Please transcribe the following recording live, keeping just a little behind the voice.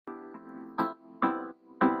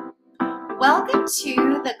Welcome to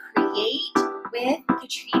the Create with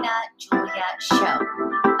Katrina Julia show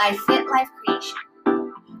by Fit Life Creation,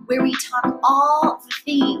 where we talk all the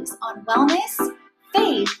things on wellness,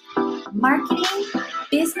 faith, marketing,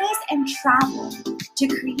 business, and travel to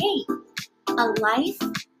create a life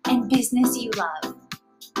and business you love.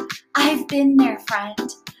 I've been there,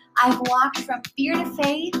 friend. I've walked from fear to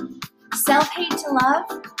faith, self-hate to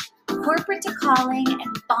love, corporate to calling,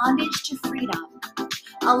 and bondage to freedom,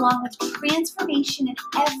 along with transformation in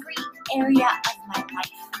every area of my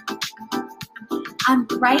life. I'm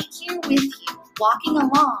right here with you, walking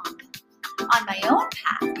along on my own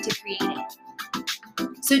path to creating.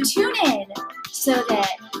 So tune in so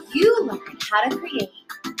that you learn how to create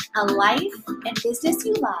a life and business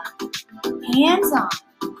you love, hands-on.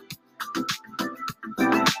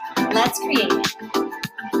 Let's create it.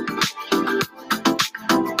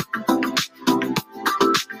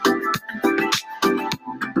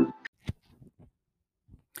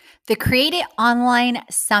 The Create It Online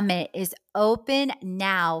Summit is open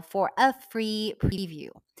now for a free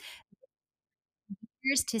preview.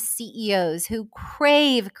 Here's to CEOs who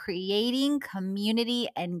crave creating community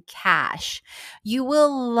and cash. You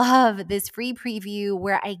will love this free preview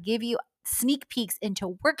where I give you sneak peeks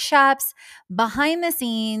into workshops, behind the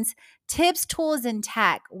scenes, tips, tools, and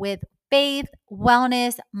tech with faith,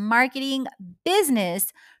 wellness, marketing,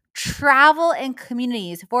 business, travel, and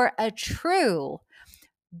communities for a true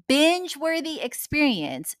binge-worthy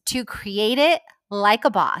experience to create it like a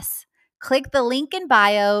boss. Click the link in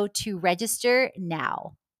bio to register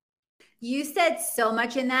now. You said so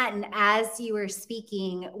much in that, and as you were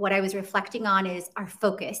speaking, what I was reflecting on is our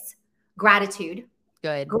focus, gratitude.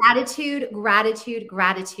 Good. Gratitude, gratitude,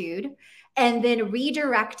 gratitude. And then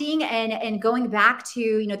redirecting and going back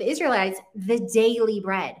to, the Israelites, the daily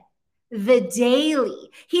bread. The daily.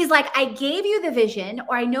 He's like, I gave you the vision,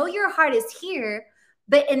 or I know your heart is here.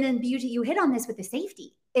 And then you hit on this with the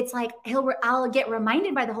safety. It's like I'll get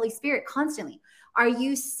reminded by the Holy Spirit constantly. Are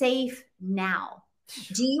you safe now?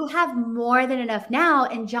 Do you have more than enough now?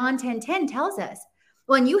 And John 10:10 tells us,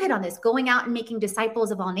 when you hit on this, going out and making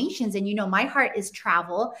disciples of all nations. And my heart is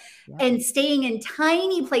travel and staying in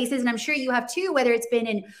tiny places. And I'm sure you have too, whether it's been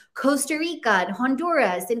in Costa Rica and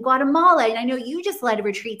Honduras and Guatemala. And I know you just led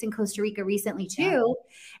retreats in Costa Rica recently too. Yeah.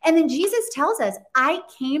 And then Jesus tells us, I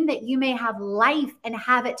came that you may have life and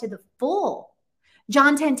have it to the full.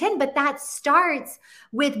 John 10:10, but that starts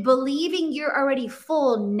with believing you're already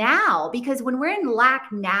full now, because when we're in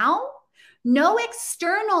lack now, no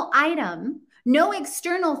external item, no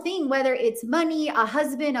external thing, whether it's money, a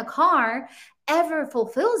husband, a car, ever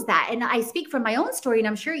fulfills that. And I speak from my own story, and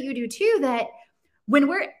I'm sure you do too, that when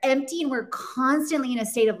we're empty and we're constantly in a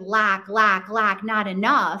state of lack, not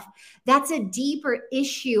enough, that's a deeper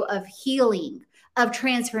issue of healing, of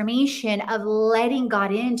transformation, of letting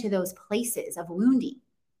God into those places of wounding.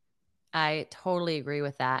 I totally agree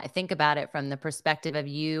with that. I think about it from the perspective of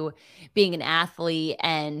you being an athlete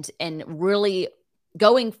and really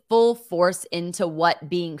going full force into what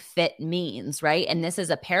being fit means, right? And this is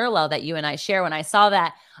a parallel that you and I share. When I saw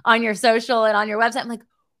that on your social and on your website, I'm like,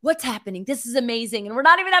 what's happening? This is amazing. And we're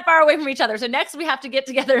not even that far away from each other. So next we have to get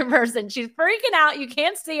together in person. She's freaking out. You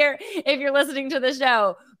can't see her if you're listening to the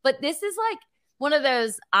show. But this is like one of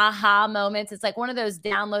those aha moments. It's like one of those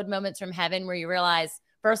download moments from heaven where you realize,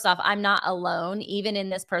 first off, I'm not alone, even in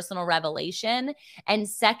this personal revelation. And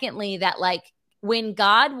secondly, that like when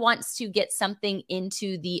God wants to get something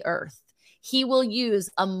into the earth, he will use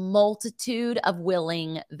a multitude of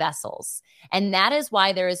willing vessels. And that is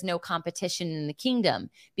why there is no competition in the kingdom,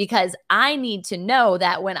 because I need to know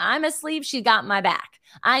that when I'm asleep, she got my back.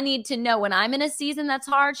 I need to know when I'm in a season that's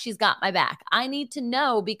hard, she's got my back. I need to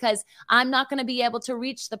know because I'm not going to be able to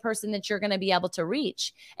reach the person that you're going to be able to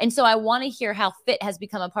reach. And so I want to hear how FIT has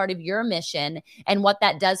become a part of your mission and what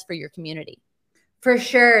that does for your community. For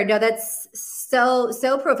sure. No, that's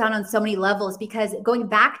so profound on so many levels, because going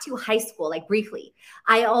back to high school, like briefly,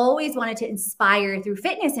 I always wanted to inspire through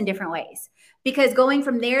fitness in different ways, because going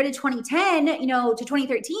from there to 2010, to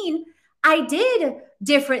 2013, I did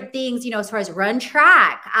different things, as far as run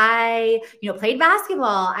track. I, played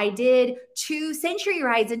basketball. I did 2 century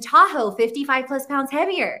rides in Tahoe, 55 plus pounds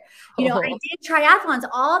heavier. I did triathlons,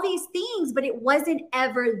 all these things, but it wasn't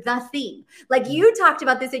ever the thing. Like you talked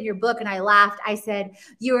about this in your book and I laughed. I said,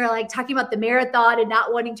 you were like talking about the marathon and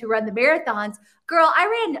not wanting to run the marathons. Girl,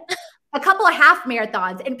 I ran a couple of half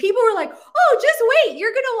marathons, and people were like, "Oh, just wait,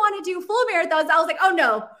 you're gonna want to do full marathons." I was like, "Oh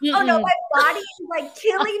no, oh no, my body is like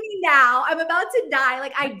killing me now. I'm about to die."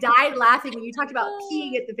 Like I died laughing when you talked about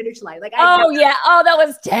peeing at the finish line. Like, yeah, oh, that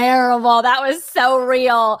was terrible. That was so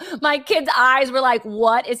real. My kids' eyes were like,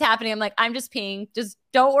 "What is happening?" I'm like, "I'm just peeing. Just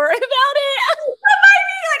don't worry about it."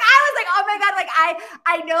 Like I was like, oh my God, like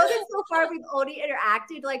I know that so far we've only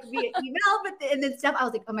interacted like via email, but and then stuff. I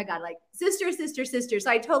was like, oh my God, like sister, sister, sister. So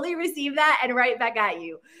I totally received that and right back at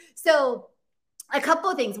you. So a couple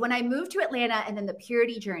of things. When I moved to Atlanta and then the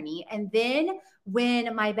purity journey, and then when one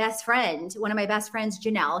of my best friends,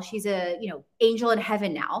 Janelle, she's a angel in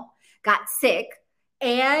heaven now, got sick,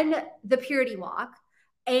 and the purity walk.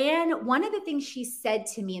 And one of the things she said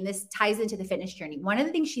to me, and this ties into the fitness journey, one of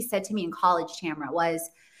the things she said to me in college, Tamara, was,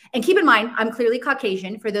 and keep in mind, I'm clearly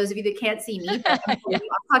Caucasian, for those of you that can't see me, but I'm yeah.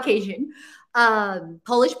 Caucasian,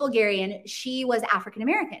 Polish Bulgarian. She was African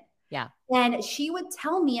American. Yeah. And she would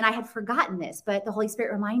tell me, and I had forgotten this, but the Holy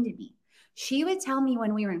Spirit reminded me. She would tell me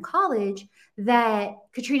when we were in college that,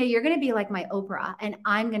 Katrina, you're going to be like my Oprah, and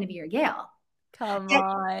I'm going to be your Gail. Come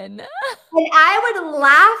on. And I would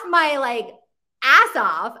laugh my ass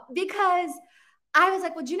off, because I was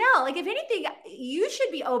like, well, Janelle, like if anything, you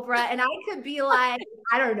should be Oprah and I could be like,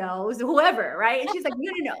 I don't know, whoever, right? And she's like,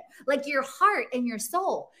 no, like your heart and your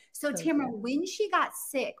soul. So Tamara, when she got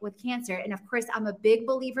sick with cancer, and of course, I'm a big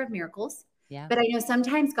believer of miracles, but I know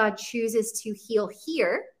sometimes God chooses to heal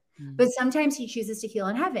here, but sometimes he chooses to heal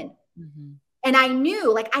in heaven. And I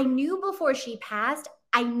knew before she passed,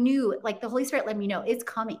 I knew, like the Holy Spirit let me know it's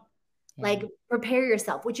coming. Like prepare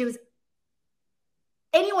yourself, which was,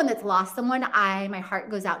 anyone that's lost someone, my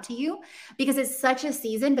heart goes out to you, because it's such a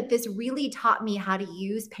season, but this really taught me how to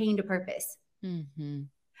use pain to purpose.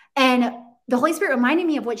 And the Holy Spirit reminded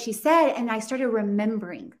me of what she said. And I started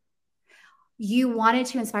remembering, you wanted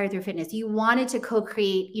to inspire through fitness. You wanted to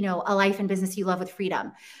co-create, a life and business you love with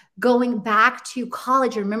freedom. Going back to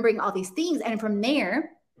college, remembering all these things. And from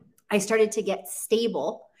there, I started to get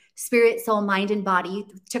stable, spirit, soul, mind, and body.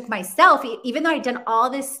 Took myself, even though I'd done all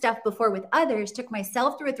this stuff before with others, took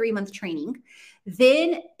myself through a 3-month training,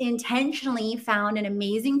 then intentionally found an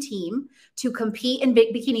amazing team to compete in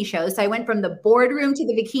big bikini shows. So I went from the boardroom to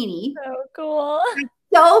the bikini. So cool.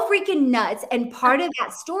 So freaking nuts. And part of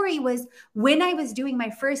that story was when I was doing my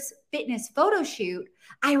first fitness photo shoot,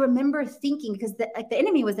 I remember thinking, because the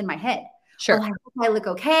enemy was in my head. Sure. Oh, I hope I look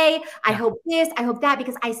okay. I hope this, I hope that,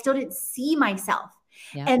 because I still didn't see myself.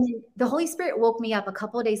 Yeah. And the Holy Spirit woke me up a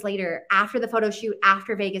couple of days later after the photo shoot,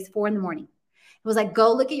 after Vegas, 4 a.m. It was like,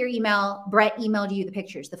 go look at your email. Brett emailed you the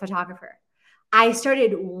pictures, the photographer. I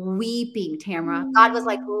started weeping, Tamara. God was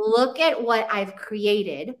like, look at what I've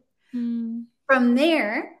created. From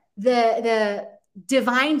there, the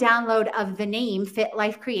divine download of the name Fit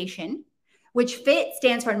Life Creation, which FIT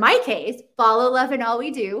stands for, in my case, follow, love, and all we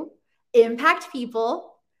do, impact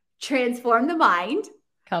people, transform the mind.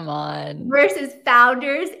 Come on. Versus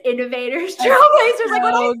founders, innovators, trailblazers. Like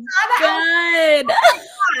when I saw that,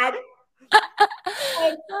 good.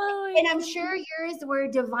 And I'm sure yours were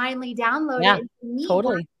divinely downloaded. Yeah, me,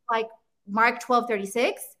 totally. Like Mark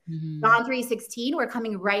 12:36, John 3:16. We're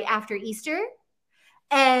coming right after Easter,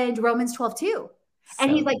 and Romans 12:2.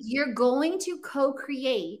 And he's like, you're going to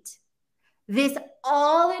co-create this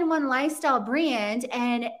all-in-one lifestyle brand,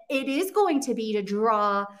 and it is going to be to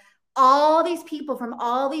draw all these people from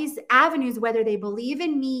all these avenues, whether they believe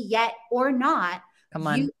in me yet or not. Come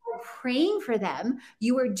on. You are praying for them.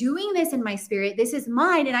 You are doing this in my spirit. This is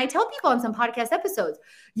mine. And I tell people on some podcast episodes,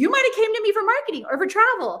 you might have came to me for marketing or for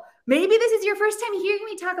travel. Maybe this is your first time hearing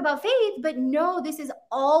me talk about faith, but no, this is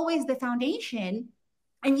always the foundation.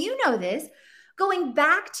 And you know this, going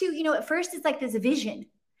back to, at first it's like this vision.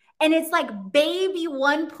 And it's like baby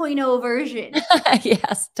 1.0 version.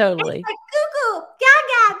 Yes, totally. It's like goo-goo,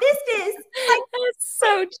 gaga, this. Like, that's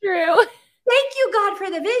so true. Thank you, God,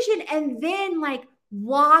 for the vision. And then like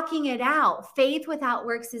walking it out. Faith without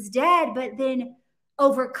works is dead, but then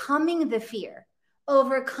overcoming the fear,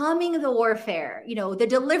 overcoming the warfare, the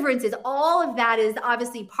deliverances, all of that is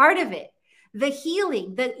obviously part of it. The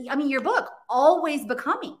healing, your book, Always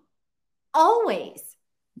Becoming, always.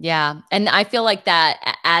 Yeah. And I feel like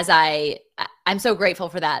that as I'm so grateful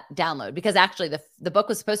for that download, because actually the book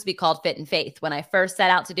was supposed to be called Fit and Faith. When I first set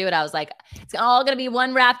out to do it, I was like, it's all going to be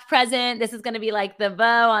one wrapped present. This is going to be like the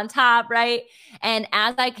bow on top. Right. And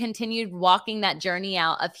as I continued walking that journey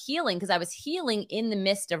out of healing, because I was healing in the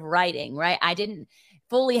midst of writing, right? I didn't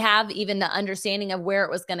fully have even the understanding of where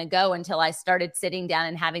it was going to go until I started sitting down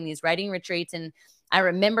and having these writing retreats. And I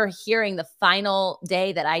remember hearing the final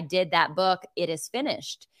day that I did that book, it is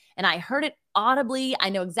finished. And I heard it audibly. I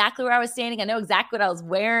know exactly where I was standing. I know exactly what I was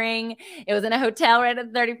wearing. It was in a hotel right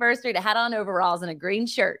at 31st Street. I had on overalls and a green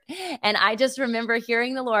shirt. And I just remember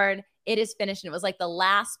hearing the Lord, it is finished. And it was like the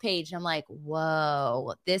last page. And I'm like,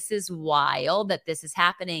 whoa, this is wild that this is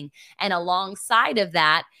happening. And alongside of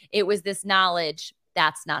that, it was this knowledge,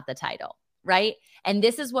 that's not the title, right? And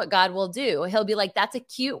this is what God will do. He'll be like, that's a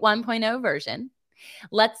cute 1.0 version.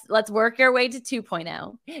 Let's work your way to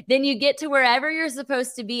 2.0. Then you get to wherever you're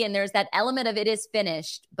supposed to be. And there's that element of it is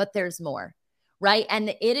finished, but there's more. Right. And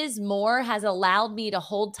the it is more has allowed me to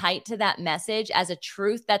hold tight to that message as a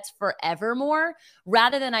truth that's forevermore,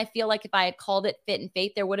 rather than I feel like if I had called it Fit and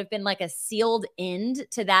Faith, there would have been like a sealed end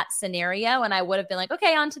to that scenario. And I would have been like,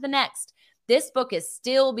 okay, on to the next. This book is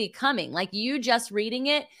still becoming, like you just reading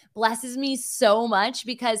it blesses me so much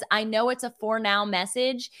because I know it's a for now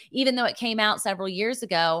message, even though it came out several years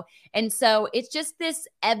ago. And so it's just this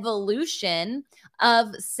evolution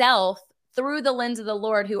of self through the lens of the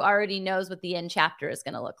Lord, who already knows what the end chapter is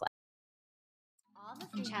going to look like. All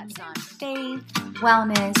the chats on faith,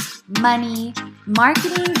 wellness, money,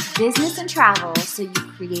 marketing, business, and travel, so you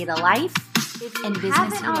create a life and business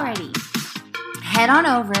haven't already. Head on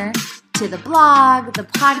over to the blog, the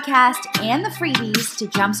podcast, and the freebies to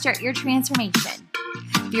jumpstart your transformation.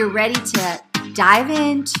 If you're ready to dive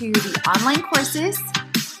into the online courses,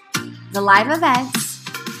 the live events,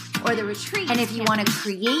 or the retreat, and if you want to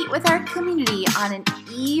create with our community on an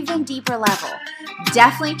even deeper level,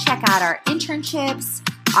 definitely check out our internships,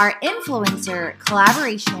 our influencer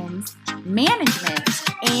collaborations, management,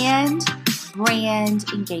 and brand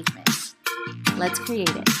engagement. Let's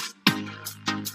create it.